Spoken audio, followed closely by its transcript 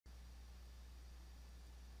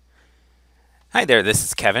Hi there, this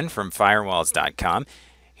is Kevin from Firewalls.com,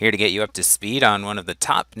 here to get you up to speed on one of the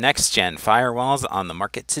top next-gen firewalls on the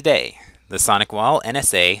market today, the SonicWall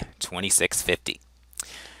NSa 2650.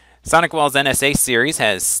 SonicWall's NSa series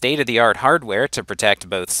has state-of-the-art hardware to protect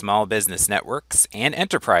both small business networks and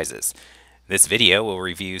enterprises. This video will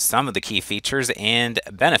review some of the key features and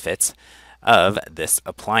benefits of this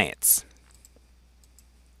appliance.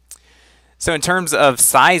 So in terms of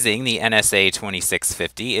sizing, the NSa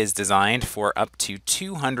 2650 is designed for up to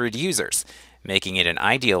 200 users, making it an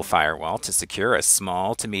ideal firewall to secure a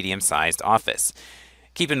small to medium-sized office.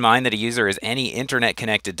 Keep in mind that a user is any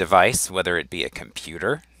internet-connected device, whether it be a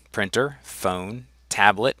computer, printer, phone,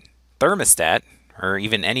 tablet, thermostat, or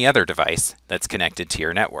even any other device that's connected to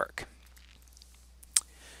your network.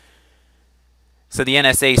 So the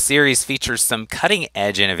NSa series features some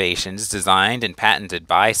cutting-edge innovations designed and patented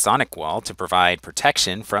by SonicWall to provide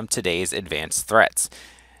protection from today's advanced threats.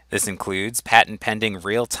 This includes patent-pending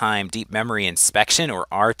real-time deep memory inspection, or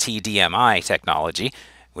RTDMI technology,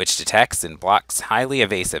 which detects and blocks highly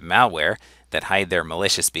evasive malware that hide their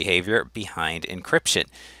malicious behavior behind encryption.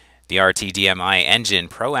 The RTDMI engine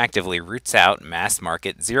proactively roots out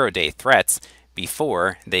mass-market zero-day threats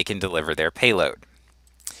before they can deliver their payload.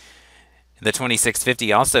 The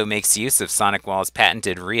 2650 also makes use of SonicWall's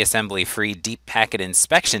patented reassembly-free deep packet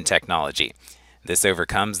inspection technology. This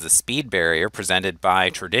overcomes the speed barrier presented by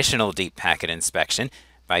traditional deep packet inspection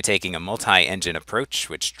by taking a multi-engine approach,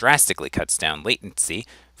 which drastically cuts down latency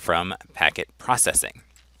from packet processing.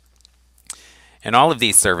 And all of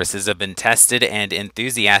these services have been tested and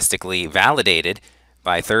enthusiastically validated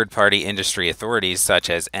by third-party industry authorities such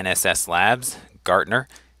as NSS Labs, Gartner,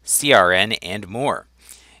 CRN, and more.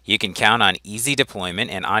 You can count on easy deployment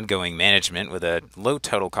and ongoing management with a low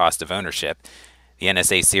total cost of ownership. The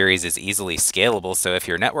NSa series is easily scalable, so if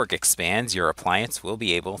your network expands, your appliance will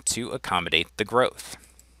be able to accommodate the growth.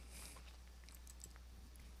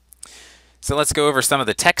 So let's go over some of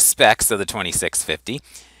the tech specs of the 2650.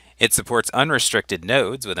 It supports unrestricted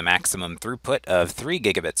nodes with a maximum throughput of 3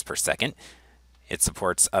 gigabits per second. It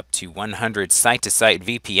supports up to 100 site-to-site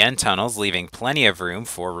VPN tunnels, leaving plenty of room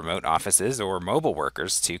for remote offices or mobile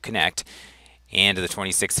workers to connect. And the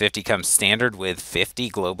 2650 comes standard with 50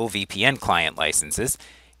 global VPN client licenses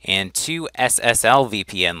and 2 SSL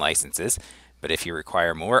VPN licenses, but if you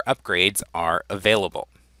require more, upgrades are available.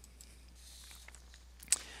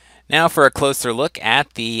 Now for a closer look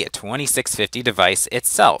at the 2650 device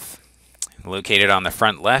itself. Located on the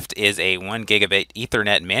front left is a 1 gigabit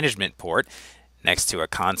Ethernet management port, next to a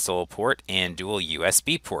console port and dual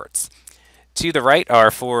USB ports. To the right are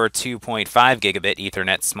 4 2.5 gigabit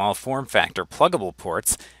Ethernet small form factor pluggable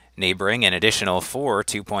ports, neighboring an additional 4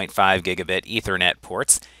 2.5 gigabit Ethernet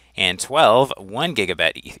ports and 12 1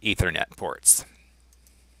 gigabit Ethernet ports.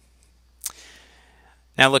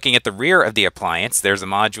 Now looking at the rear of the appliance, there's a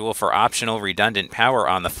module for optional redundant power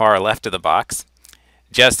on the far left of the box.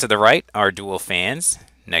 Just to the right are dual fans,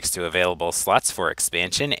 next to available slots for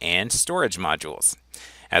expansion and storage modules.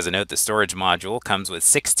 As a note, the storage module comes with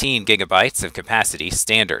 16 gigabytes of capacity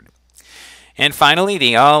standard. And finally,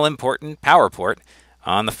 the all-important power port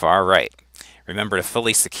on the far right. Remember to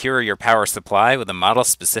fully secure your power supply with a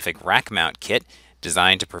model-specific rack mount kit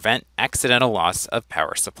designed to prevent accidental loss of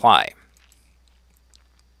power supply.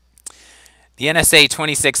 The NSa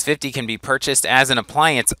 2650 can be purchased as an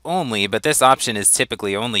appliance only, but this option is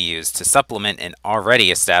typically only used to supplement an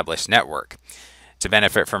already established network. To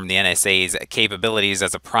benefit from the NSa's capabilities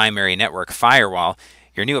as a primary network firewall,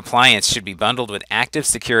 your new appliance should be bundled with active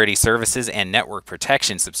security services and network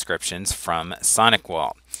protection subscriptions from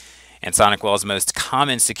SonicWall. And SonicWall's most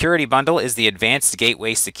common security bundle is the Advanced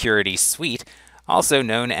Gateway Security Suite, also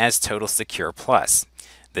known as Total Secure Plus.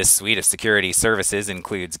 This suite of security services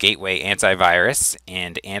includes gateway antivirus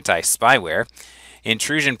and anti-spyware,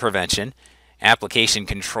 intrusion prevention, application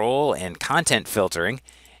control and content filtering,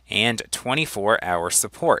 and 24-hour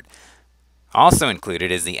support. Also included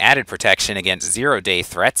is the added protection against zero-day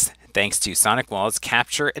threats thanks to SonicWall's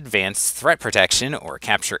Capture Advanced Threat Protection, or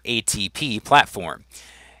Capture ATP platform.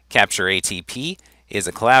 Capture ATP is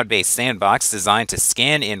a cloud-based sandbox designed to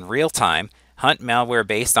scan in real time, hunt malware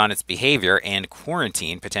based on its behavior, and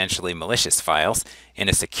quarantine potentially malicious files in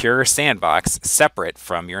a secure sandbox separate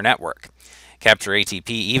from your network. Capture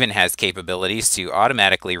ATP even has capabilities to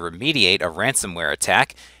automatically remediate a ransomware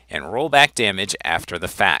attack and roll back damage after the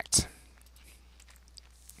fact.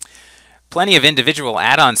 Plenty of individual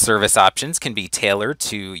add-on service options can be tailored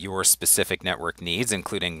to your specific network needs,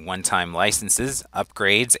 including one-time licenses,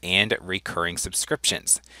 upgrades, and recurring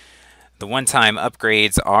subscriptions. The one-time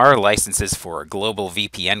upgrades are licenses for global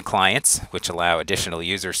VPN clients, which allow additional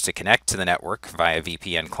users to connect to the network via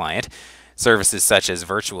VPN client. Services such as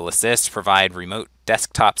Virtual Assist provide remote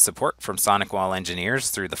desktop support from SonicWall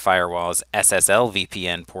engineers through the Firewall's SSL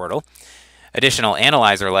VPN portal. Additional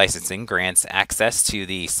analyzer licensing grants access to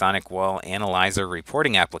the SonicWall Analyzer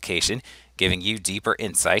reporting application, giving you deeper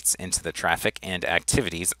insights into the traffic and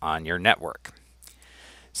activities on your network.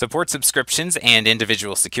 Support subscriptions and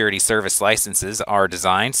individual security service licenses are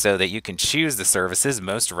designed so that you can choose the services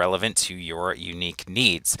most relevant to your unique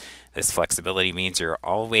needs. This flexibility means you're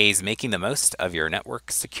always making the most of your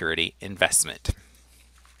network security investment.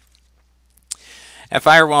 At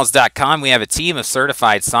Firewalls.com, we have a team of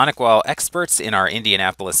certified SonicWall experts in our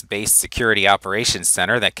Indianapolis-based Security Operations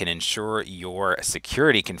Center that can ensure your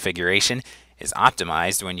security configuration is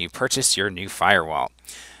optimized when you purchase your new firewall.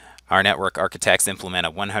 Our network architects implement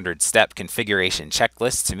a 100-step configuration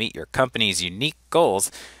checklist to meet your company's unique goals.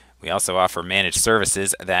 We also offer managed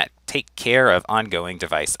services that take care of ongoing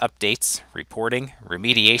device updates, reporting,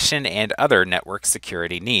 remediation, and other network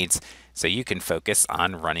security needs so you can focus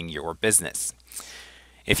on running your business.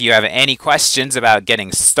 If you have any questions about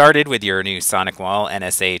getting started with your new SonicWall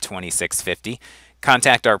NSa 2650,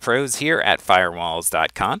 contact our pros here at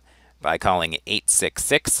Firewalls.com by calling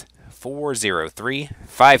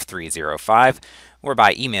 866-403-5305 or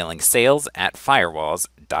by emailing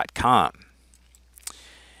sales@Firewalls.com.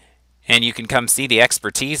 And you can come see the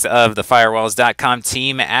expertise of the Firewalls.com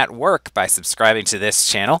team at work by subscribing to this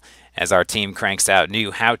channel, as our team cranks out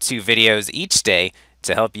new how-to videos each day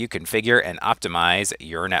to help you configure and optimize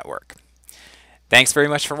your network. Thanks very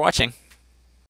much for watching.